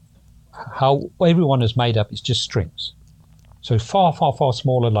 how everyone is made up is just strings. So far, far, far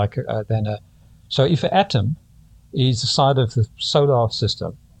smaller than a. So if an atom is the size of the solar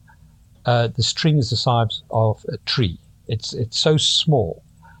system, the string is the size of a tree. It's so small,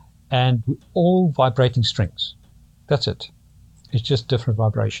 and all vibrating strings. That's it. It's just different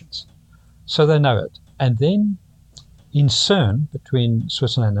vibrations. So they know it. And then in CERN, between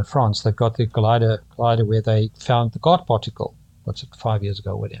Switzerland and France, they've got the collider where they found the God particle. What's it, 5 years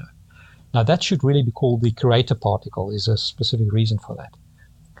ago, whatever. Now that should really be called the creator particle. There's a specific reason for that.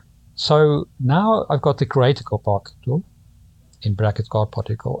 So now I've got the creator particle, in brackets God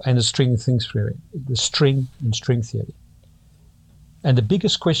particle, and the string in string theory. And the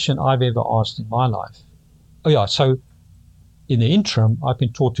biggest question I've ever asked in my life, so in the interim, I've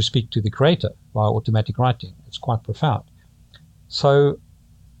been taught to speak to the creator via automatic writing. It's quite profound. So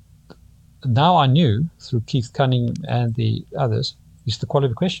now I knew through Keith Cunningham and the others is the quality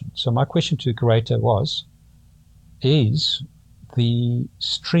of the question. So my question to the creator is the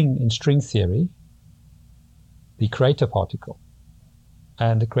string in string theory the creator particle?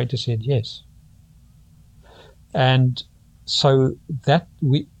 And the creator said yes. And so that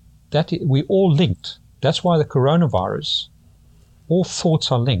we all linked. That's why the coronavirus, all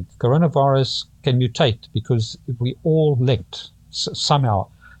thoughts are linked. Coronavirus can mutate because we all linked somehow.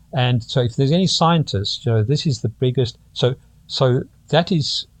 And so if there's any scientists, this is the biggest. So that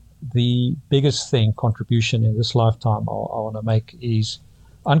is the biggest contribution in this lifetime I want to make is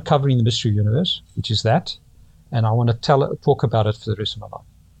uncovering the mystery universe, which is that. And I want to talk about it for the rest of my life.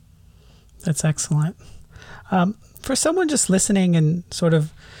 That's excellent. For someone just listening and sort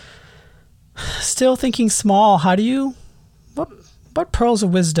of still thinking small, what pearls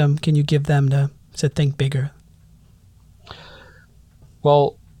of wisdom can you give them to think bigger?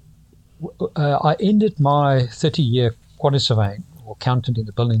 Well, I ended my 30-year quantity surveying or accountant in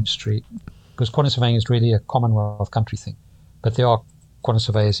the building industry, because quantity surveying is really a Commonwealth country thing, but there are quantity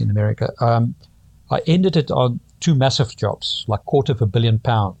surveyors in America. I ended it on 2 massive jobs, like £250 million,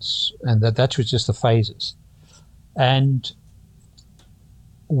 and that was just the phases. And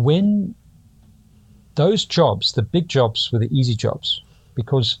when those jobs, the big jobs, were the easy jobs,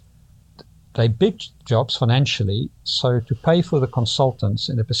 because they're big jobs financially, so to pay for the consultants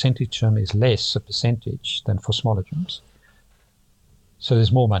in a percentage term is less a percentage than for smaller jobs. So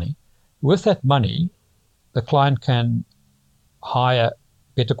there's more money. With that money, the client can hire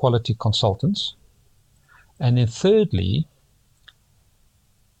better quality consultants. And then thirdly,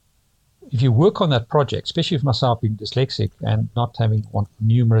 if you work on that project, especially for myself being dyslexic and not having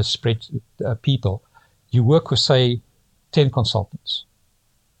numerous people, you work with, say, 10 consultants,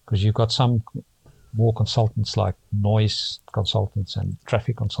 because you've got some more consultants like noise consultants and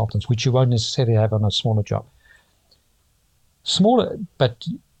traffic consultants, which you won't necessarily have on a smaller job. Smaller, but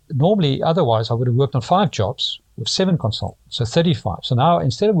normally otherwise I would have worked on 5 jobs with 7 consultants, so 35. So now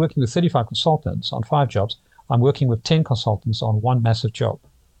instead of working with 35 consultants on 5 jobs, I'm working with 10 consultants on 1 massive job.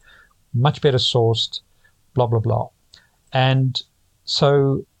 Much better sourced, blah, blah, blah. And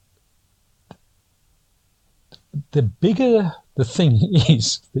so the bigger the thing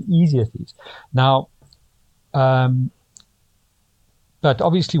is, the easier it is. Now, but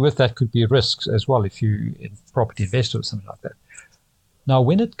obviously with that could be risks as well if you in property investor or something like that. Now,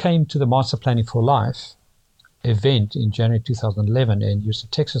 when it came to the Master Planning for Life event in January 2011 in Houston,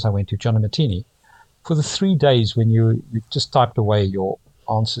 Texas, I went to John Martini for the 3 days when you just typed away your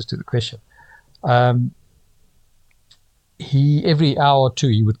answers to the question. Every hour or two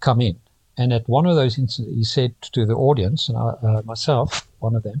he would come in, and at one of those instances he said to the audience, and myself,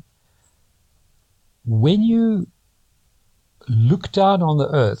 one of them, when you look down on the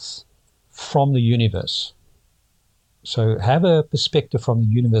earth from the universe, so have a perspective from the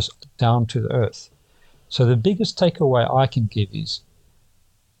universe down to the earth. So the biggest takeaway I can give is,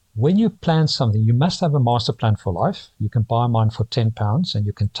 when you plan something, you must have a master plan for life. You can buy mine for £10 and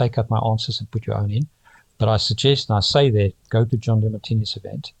you can take out my answers and put your own in. But I suggest, and I say there, go to John DeMartini's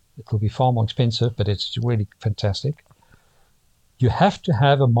event. It will be far more expensive, but it's really fantastic. You have to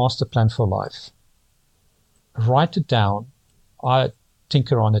have a master plan for life. write it down. I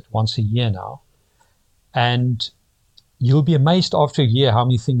tinker on it once a year now. And you'll be amazed after a year how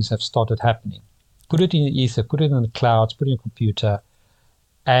many things have started happening. Put it in the ether, put it in the clouds, put it in your computer,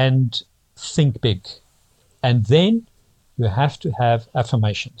 and think big. And then you have to have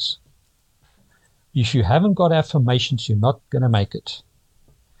affirmations. If you haven't got affirmations, you're not going to make it.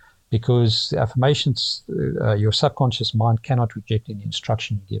 Because the affirmations, your subconscious mind cannot reject any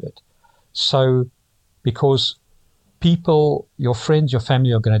instruction you give it. So, because people, your friends, your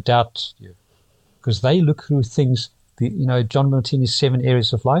family are going to doubt you. Because they look through things, John Martini's 7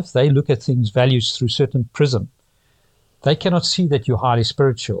 areas of life, they look at things, values through certain prism. They cannot see that you're highly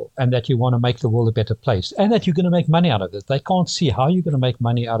spiritual and that you want to make the world a better place and that you're going to make money out of it. They can't see how you're going to make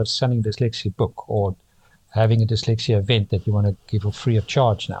money out of selling a dyslexia book or having a dyslexia event that you want to give free of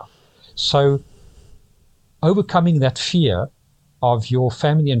charge now. So overcoming that fear of your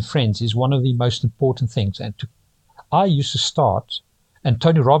family and friends is one of the most important things. And I used to start, and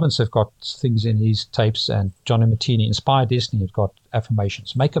Tony Robbins have got things in his tapes, and John Martini, Inspire Destiny, has got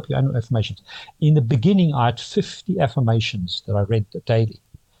affirmations. Make up your own affirmations. In the beginning, I had 50 affirmations that I read daily.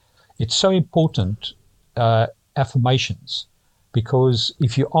 It's so important, affirmations, because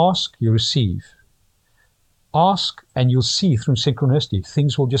if you ask, you receive. Ask, and you'll see through synchronicity,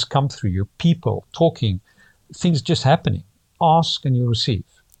 things will just come through you. People talking, things just happening. Ask, and you'll receive.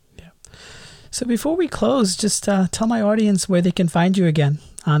 So before we close, just tell my audience where they can find you again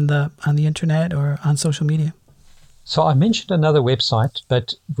on the internet or on social media. So I mentioned another website,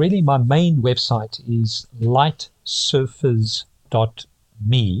 but really my main website is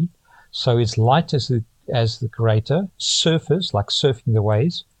lightsurfers.me. So it's light as the creator, surfers, like surfing the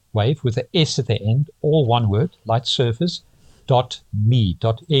wave with an S at the end, all one word,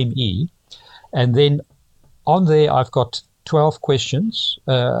 lightsurfers.me. And then on there I've got 12 questions,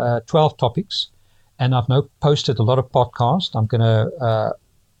 12 topics, and I've now posted a lot of podcasts. I'm going to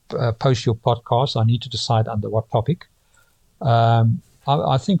post your podcast. I need to decide under what topic.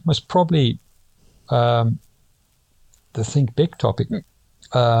 I think most probably the Think Big topic.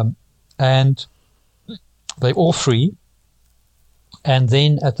 And they're all free. And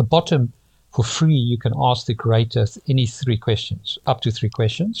then at the bottom, for free, you can ask the creator any 3 questions, up to 3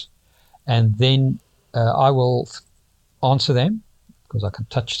 questions. And then I will answer them, because I can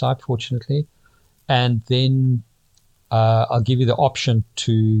touch type, fortunately. And then I'll give you the option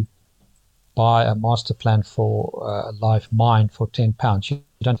to buy a master plan for a life mind for £10. You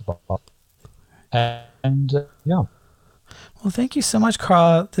don't have to buy. And yeah. Well, thank you so much,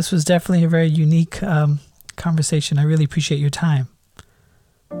 Carl. This was definitely a very unique conversation. I really appreciate your time.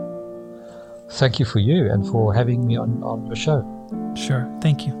 Thank you for you and for having me on your show. Sure.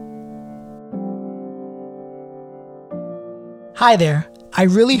 Thank you. Hi there. I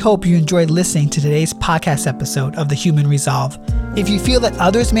really hope you enjoyed listening to today's podcast episode of The Human Resolve. If you feel that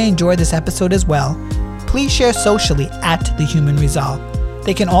others may enjoy this episode as well, please share socially at The Human Resolve.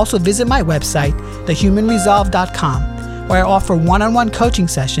 They can also visit my website, thehumanresolve.com, where I offer one-on-one coaching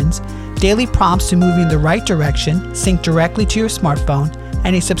sessions, daily prompts to move you in the right direction, sync directly to your smartphone,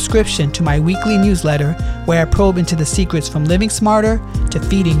 and a subscription to my weekly newsletter where I probe into the secrets from living smarter to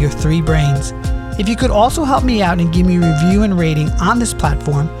feeding your 3 brains. If you could also help me out and give me a review and rating on this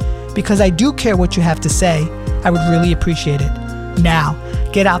platform, because I do care what you have to say, I would really appreciate it. Now,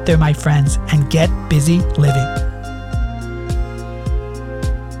 get out there, my friends, and get busy living.